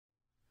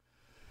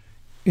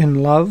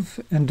In love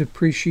and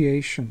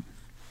appreciation.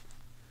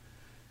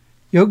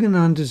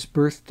 Yogananda's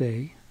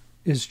birthday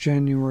is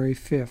January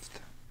 5th.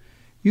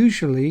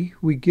 Usually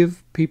we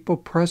give people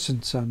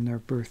presents on their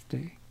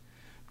birthday.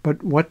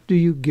 But what do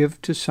you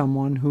give to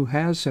someone who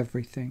has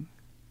everything,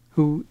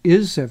 who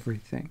is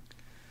everything?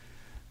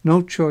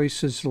 No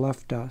choice is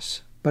left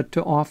us but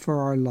to offer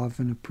our love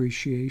and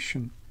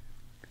appreciation.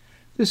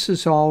 This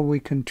is all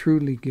we can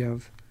truly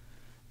give,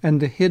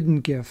 and the hidden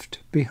gift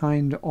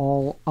behind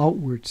all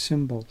outward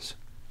symbols.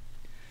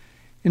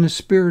 In a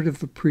spirit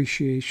of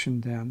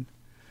appreciation, then,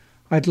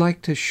 I'd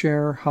like to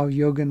share how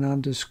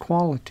Yogananda's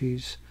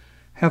qualities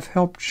have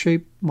helped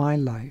shape my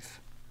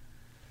life.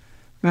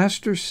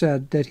 Master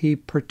said that he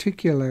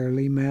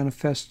particularly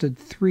manifested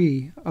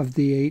 3 of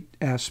the 8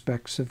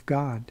 aspects of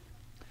God: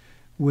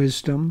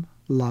 wisdom,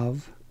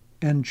 love,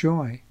 and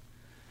joy.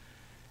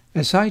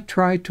 As I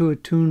try to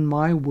attune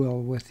my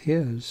will with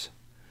his,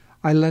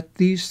 I let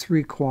these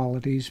 3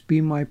 qualities be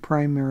my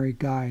primary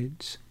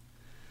guides.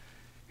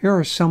 Here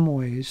are some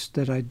ways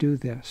that I do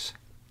this.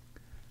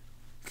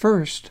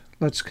 First,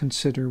 let's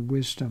consider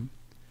wisdom.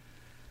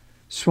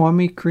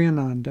 Swami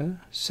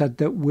Kriyananda said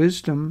that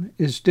wisdom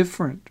is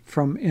different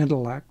from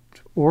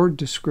intellect or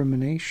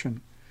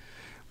discrimination.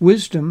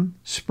 Wisdom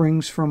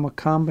springs from a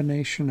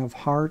combination of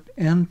heart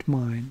and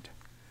mind.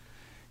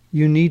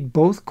 You need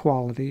both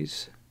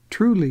qualities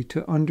truly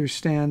to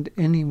understand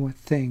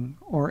anything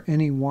or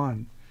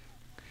anyone.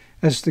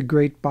 As the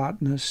great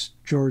botanist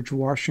George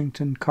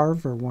Washington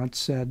Carver once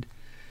said,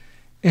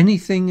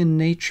 "Anything in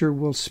nature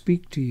will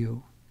speak to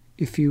you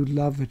if you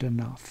love it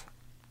enough."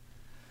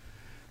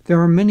 There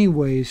are many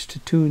ways to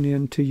tune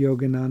in to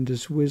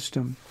Yogananda's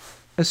wisdom,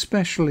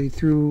 especially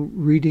through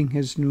reading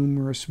his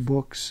numerous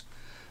books,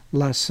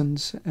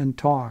 lessons, and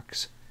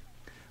talks.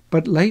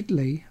 But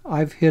lately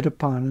I've hit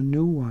upon a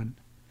new one.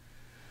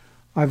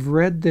 I've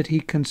read that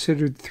he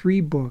considered 3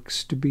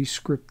 books to be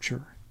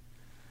scripture: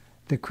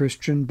 the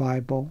Christian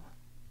Bible,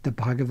 the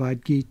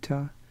Bhagavad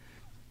Gita,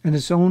 and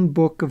his own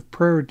book of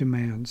prayer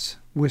demands,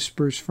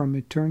 Whispers from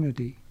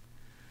Eternity.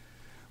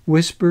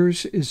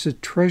 Whispers is a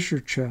treasure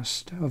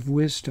chest of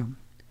wisdom.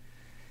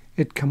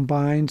 It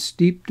combines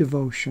deep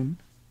devotion,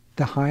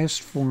 the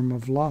highest form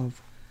of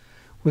love,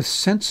 with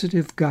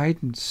sensitive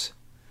guidance,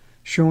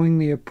 showing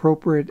the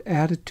appropriate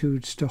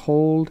attitudes to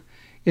hold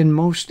in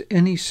most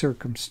any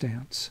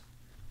circumstance.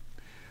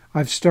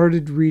 I've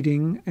started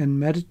reading and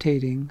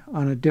meditating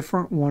on a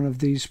different one of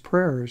these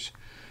prayers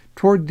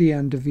toward the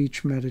end of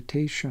each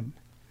meditation.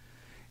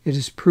 It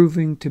is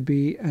proving to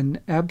be an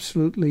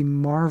absolutely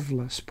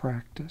marvelous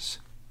practice.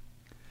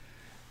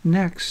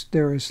 Next,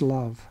 there is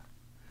love.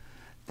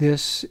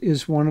 This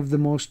is one of the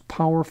most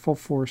powerful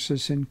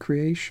forces in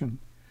creation.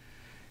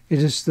 It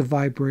is the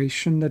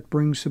vibration that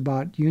brings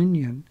about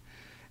union,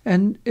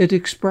 and it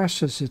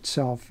expresses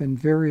itself in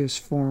various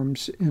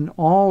forms in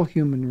all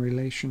human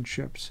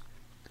relationships.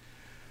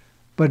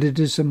 But it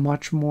is a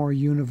much more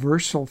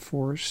universal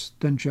force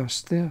than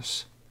just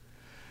this.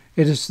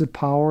 It is the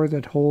power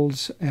that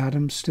holds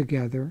atoms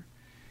together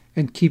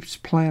and keeps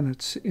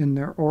planets in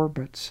their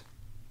orbits.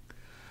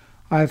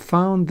 I have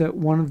found that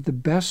one of the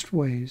best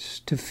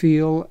ways to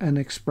feel and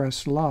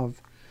express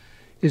love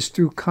is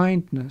through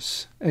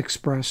kindness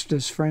expressed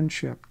as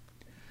friendship.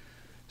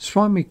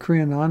 Swami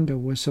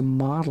Kriyananda was a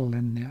model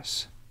in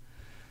this.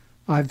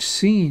 I've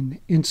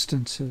seen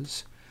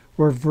instances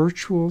where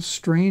virtual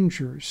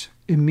strangers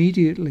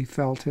immediately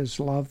felt his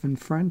love and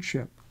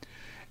friendship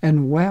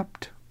and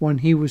wept when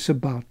he was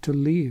about to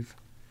leave.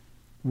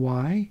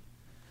 Why?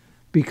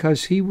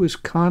 Because he was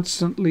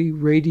constantly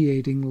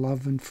radiating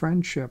love and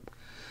friendship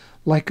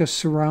like a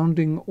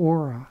surrounding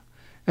aura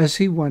as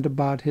he went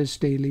about his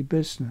daily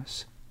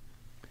business.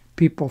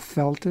 People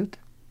felt it,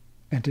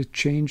 and it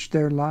changed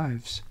their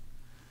lives.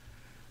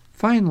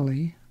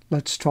 Finally,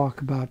 let's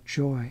talk about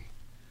joy.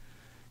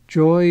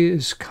 Joy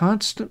is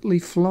constantly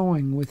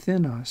flowing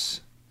within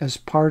us as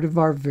part of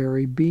our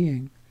very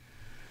being.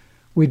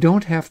 We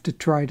don't have to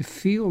try to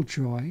feel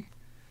joy.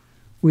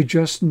 We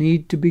just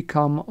need to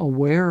become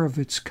aware of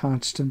its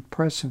constant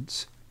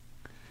presence.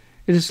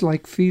 It is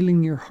like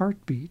feeling your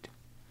heartbeat.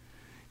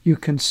 You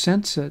can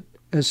sense it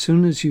as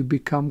soon as you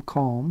become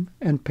calm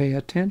and pay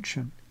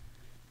attention.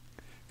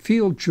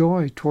 Feel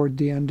joy toward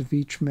the end of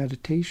each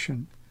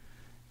meditation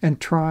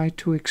and try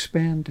to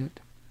expand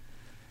it.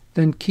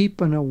 Then keep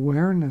an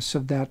awareness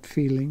of that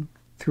feeling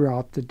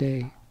throughout the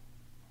day.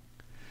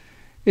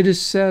 It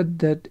is said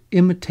that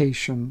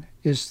imitation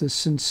is the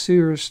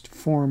sincerest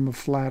form of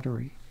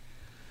flattery.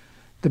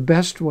 The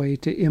best way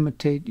to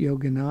imitate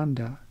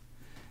Yogananda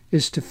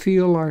is to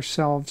feel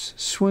ourselves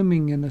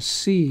swimming in a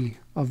sea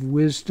of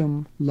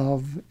wisdom,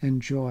 love,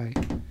 and joy.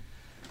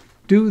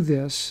 Do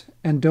this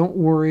and don't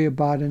worry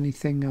about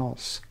anything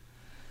else.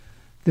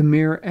 The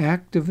mere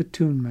act of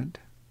attunement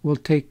will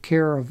take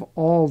care of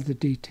all the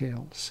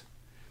details.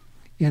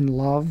 In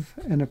love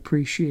and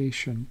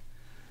appreciation,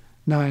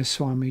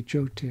 Nayaswami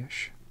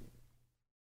Jyotish.